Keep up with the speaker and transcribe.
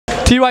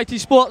TYT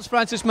Sports,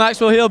 Francis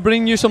Maxwell here,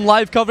 bringing you some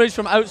live coverage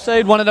from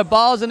outside one of the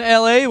bars in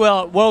LA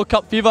where World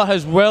Cup fever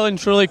has well and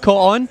truly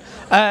caught on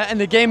in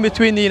the game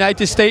between the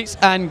United States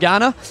and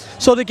Ghana.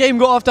 So the game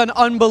got off to an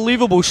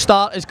unbelievable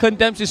start as Clint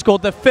Dempsey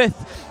scored the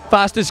 5th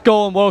fastest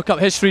goal in World Cup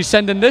history,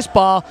 sending this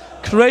bar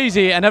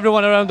crazy and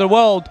everyone around the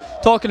world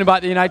talking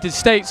about the United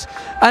States.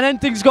 And then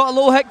things got a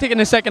little hectic in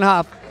the second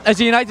half. As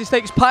the United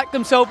States packed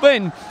themselves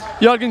in,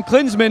 Jurgen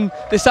Klinsmann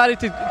decided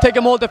to take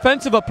a more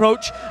defensive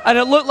approach, and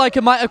it looked like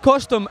it might have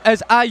cost him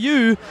as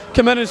Ayew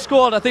came in and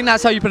scored. I think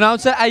that's how you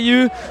pronounce it.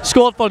 Ayew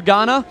scored for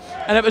Ghana,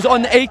 and it was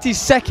on the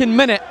 82nd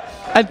minute.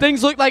 And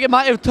things looked like it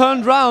might have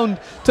turned round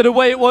to the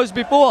way it was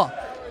before.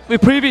 The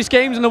previous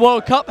games in the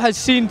World Cup has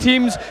seen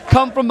teams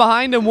come from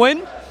behind and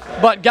win,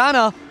 but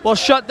Ghana was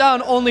shut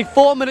down only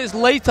 4 minutes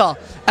later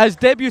as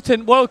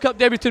World Cup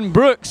debutant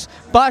Brooks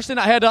bashed in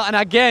a header, and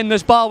again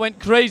this bar went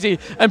crazy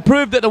and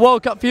proved that the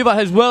World Cup fever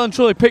has well and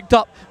truly picked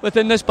up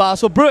within this bar.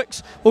 So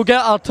Brooks will get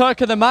our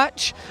Turk of the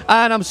match,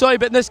 and I'm sorry,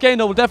 but in this game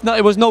there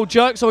definitely was no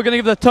jerk, so we're going to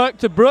give the Turk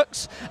to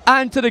Brooks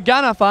and to the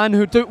Ghana fan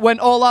who went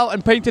all out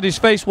and painted his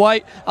face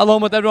white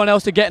along with everyone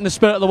else to get in the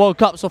spirit of the World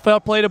Cup. So fair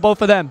play to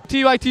both of them.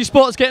 TYT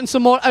Sports getting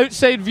some more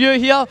outside view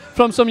here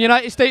from some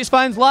United States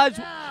fans. Lads,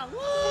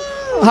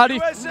 how do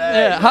you,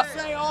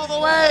 USA all the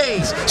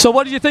way. So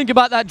what did you think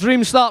about that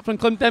dream start from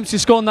Clint Dempsey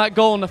scoring that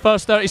goal in the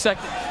first 30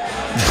 seconds?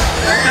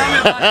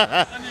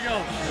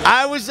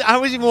 I was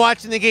even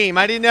watching the game.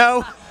 I didn't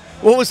know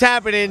what was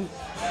happening.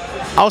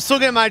 I was still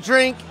getting my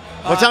drink.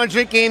 By the time I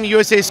drink game,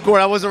 USA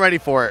scored. I wasn't ready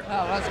for it. Oh,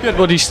 that's good.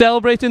 Were you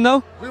celebrating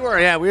though? We were,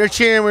 yeah. We were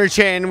cheering, we were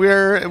chanting, we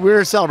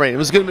were celebrating. It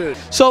was a good mood.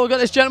 So we've got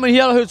this gentleman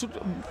here who's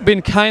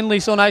been kindly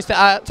so nice to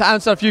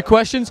answer a few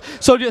questions.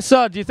 So,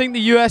 sir, do you think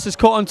the US has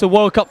caught on to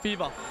World Cup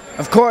fever?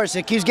 Of course,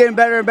 it keeps getting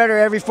better and better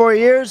every 4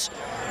 years.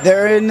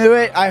 They're into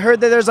it. I heard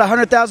that there's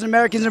 100,000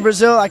 Americans in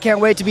Brazil. I can't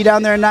wait to be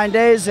down there in 9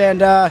 days.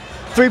 And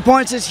 3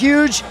 points is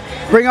huge.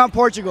 Bring on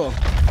Portugal.